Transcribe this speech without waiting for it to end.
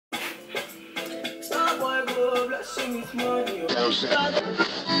Hi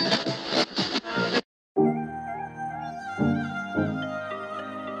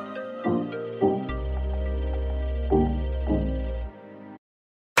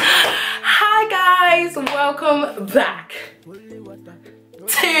guys, welcome back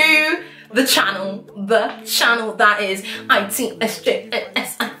to the channel that is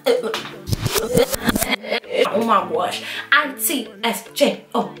ITSJS. Oh my gosh, ITSJOSIE.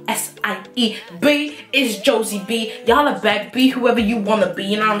 Is Josie B. Y'all are back. Be whoever you wanna be,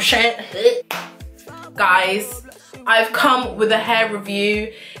 you know what I'm saying? Guys, I've come with a hair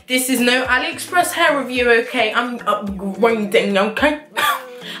review. This is no AliExpress hair review, okay? I'm upgrading, okay?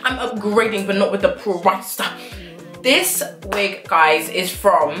 I'm upgrading, but not with the price. This wig, guys, is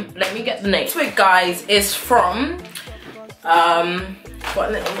from, let me get the name. This wig, guys, is from,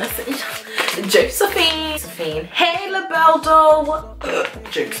 what little message? Josephine. Hey, Labelledoll.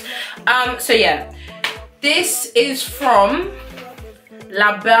 Jokes. So yeah, this is from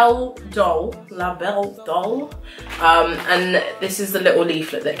Labelledoll. And this is the little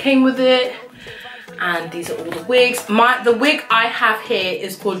leaflet that came with it. And these are all the wigs. The wig I have here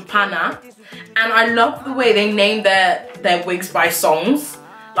is called Pana. And I love the way they name their wigs by songs.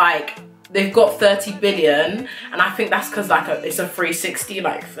 Like, they've got 30 billion. And I think that's because like it's a 360,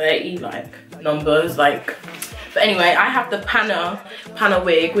 like 30 like numbers. Like, but anyway, I have the Pana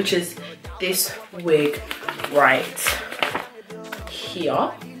wig, which is this wig right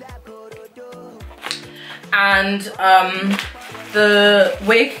here. And the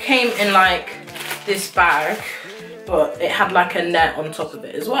wig came in like this bag, but it had like a net on top of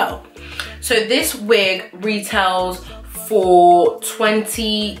it as well. So this wig retails for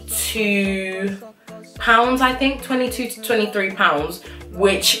 £22, I think, 22 to 23 pounds,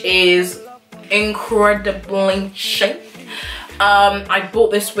 which is incredibly cheap. I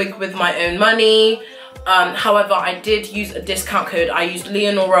bought this wig with my own money. However, I did use a discount code. I used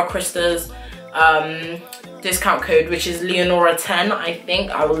Leonora Krista's discount code, which is Leonora10, I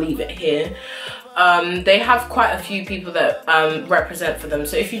think. I will leave it here. They have quite a few people that represent for them,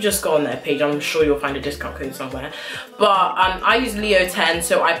 so if you just go on their page, I'm sure you'll find a discount code somewhere. But I use Leo10,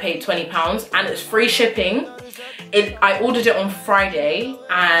 so I paid £20 and it's free shipping. I ordered it on Friday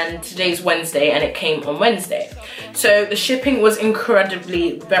and today's Wednesday and it came on Wednesday. So the shipping was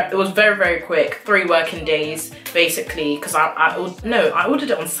incredibly, it was very quick, 3 working days basically, because I ordered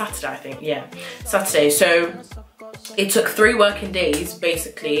it on Saturday, I think, yeah, Saturday. So it took 3 working days,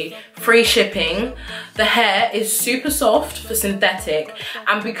 basically, free shipping. The hair is super soft for synthetic,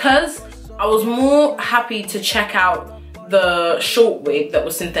 and because I was more happy to check out the short wig that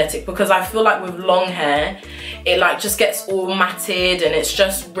was synthetic, because I feel like with long hair, it like just gets all matted and it's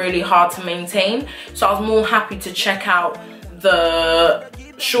just really hard to maintain. So I was more happy to check out the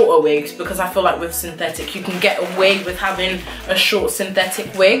shorter wigs, because I feel like with synthetic you can get away with having a short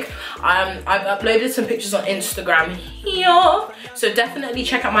synthetic wig. I've uploaded some pictures on Instagram here, so definitely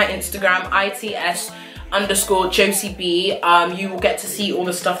check out my Instagram, ITS_JosieB. You will get to see all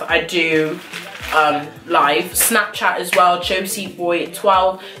the stuff that I do live. Snapchat as well,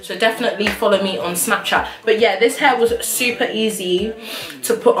 JosieBoy12, so definitely follow me on Snapchat. But yeah, this hair was super easy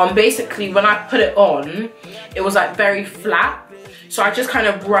to put on. Basically, when I put it on, it was like very flat. So I just kind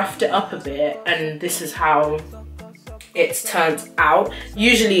of roughed it up a bit, and this is how it's turned out.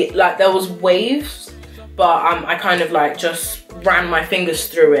 Usually, like, there was waves, but I kind of like just ran my fingers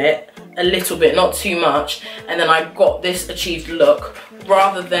through it a little bit, not too much, and then I got this achieved look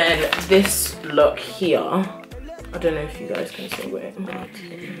rather than this look here. I don't know if you guys can see it.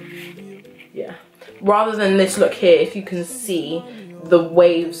 Yeah. Rather than this look here, if you can see, the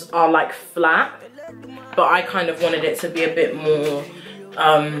waves are like flat. But I kind of wanted it to be a bit more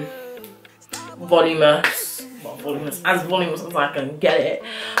voluminous, well, as voluminous as I can get it.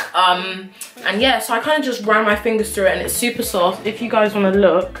 And yeah, so I kind of just ran my fingers through it, and it's super soft. If you guys want to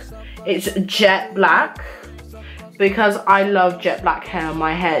look, it's jet black, because I love jet black hair.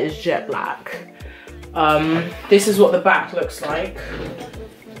 My hair is jet black. This is what the back looks like.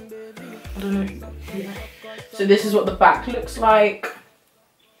 I don't know. Yeah. So this is what the back looks like.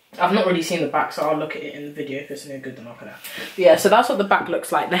 I've not really seen the back, so I'll look at it in the video. If it's no good, then I'll cut it out. But yeah, so that's what the back looks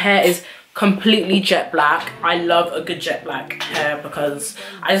like. The hair is completely jet black. I love a good jet black hair because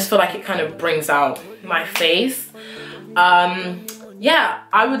I just feel like it kind of brings out my face. Yeah,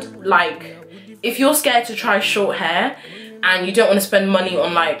 I would like, if you're scared to try short hair and you don't want to spend money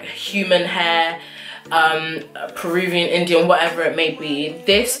on like human hair, Peruvian, Indian, whatever it may be,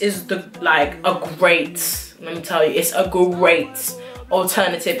 this is the like a great, let me tell you, it's a great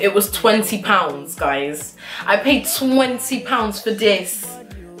alternative. It was £20, guys. I paid £20 for this.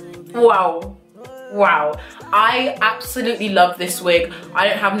 Wow. Wow, I absolutely love this wig. I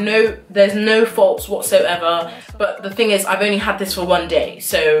don't have there's no faults whatsoever, but the thing is, I've only had this for 1 day,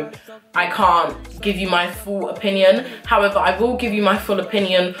 so I can't give you my full opinion. However, I will give you my full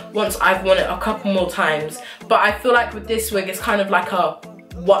opinion once I've worn it a couple more times. But I feel like with this wig, it's kind of like a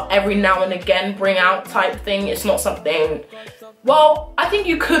what every now and again bring out type thing. It's not something, well, I think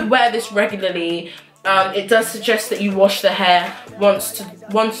you could wear this regularly. It does suggest that you wash the hair 1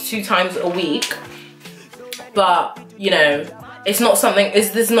 to 2 times a week. But, you know, it's not something,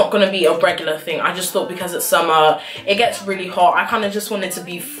 this is not going to be a regular thing. I just thought because it's summer, it gets really hot. I kind of just wanted to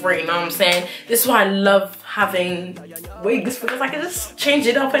be free, you know what I'm saying? This is why I love having wigs, because I can just change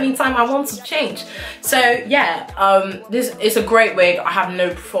it up anytime I want to change. So yeah, this is a great wig. I have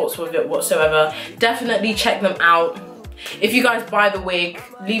no faults with it whatsoever. Definitely check them out. If you guys buy the wig,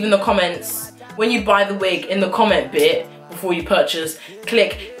 leave in the comments, when you buy the wig, in the comment bit before you purchase,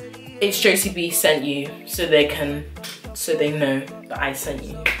 click "It's Josie B sent you," so they know that I sent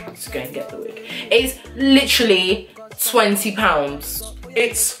you to go and get the wig. It's literally £20.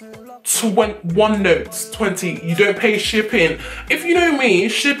 It's 20. You don't pay shipping. If you know me,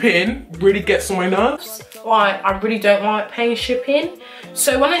 shipping really gets on my nerves. Why? I really don't like paying shipping.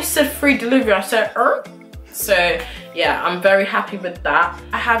 So when I said free delivery, I said So yeah, I'm very happy with that.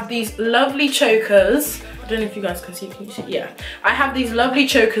 I have these lovely chokers. I don't know if you guys can see, yeah. I have these lovely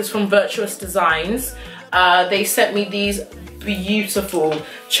chokers from Virtuous Designs. They sent me these beautiful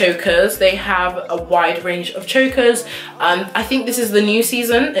chokers. They have a wide range of chokers. I think this is the new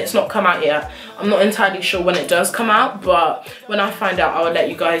season. It's not come out yet. I'm not entirely sure when it does come out, but when I find out, I will let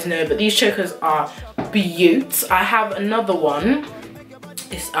you guys know. But these chokers are beaut. I have another one.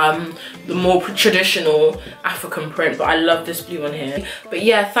 It's the more traditional African print, but I love this blue one here. But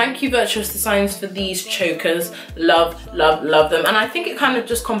yeah, thank you Virtuous Designs for these chokers. Love, love, love them. And I think it kind of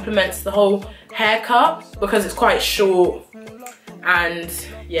just complements the whole haircut because it's quite short, and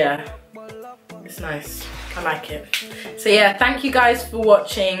yeah, it's nice. I like it. So yeah, thank you guys for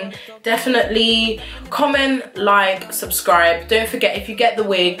watching. Definitely comment, like, subscribe. Don't forget, if you get the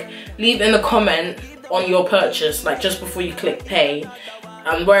wig, leave in the comment on your purchase, like just before you click pay,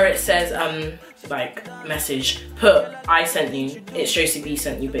 where it says like message, put "I sent you," it's Josie B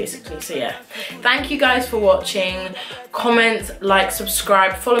sent you, basically. So yeah, thank you guys for watching. Comment, like,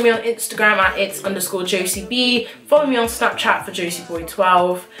 subscribe, follow me on Instagram at its_JosieB, follow me on Snapchat for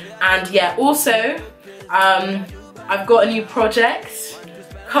JosieBoy12, and yeah, also I've got a new project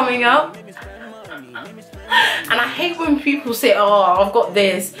coming up. And I hate when people say, "Oh, I've got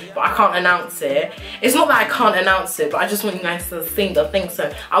this, but I can't announce it." It's not that I can't announce it, but I just want you guys to think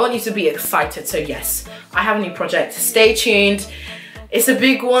so. I want you to be excited. So yes, I have a new project. Stay tuned. It's a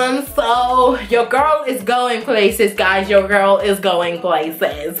big one, so your girl is going places, guys. Your girl is going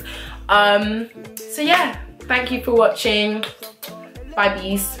places. So yeah, thank you for watching. Bye,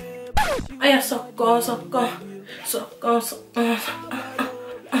 bees. Oh yeah, so go.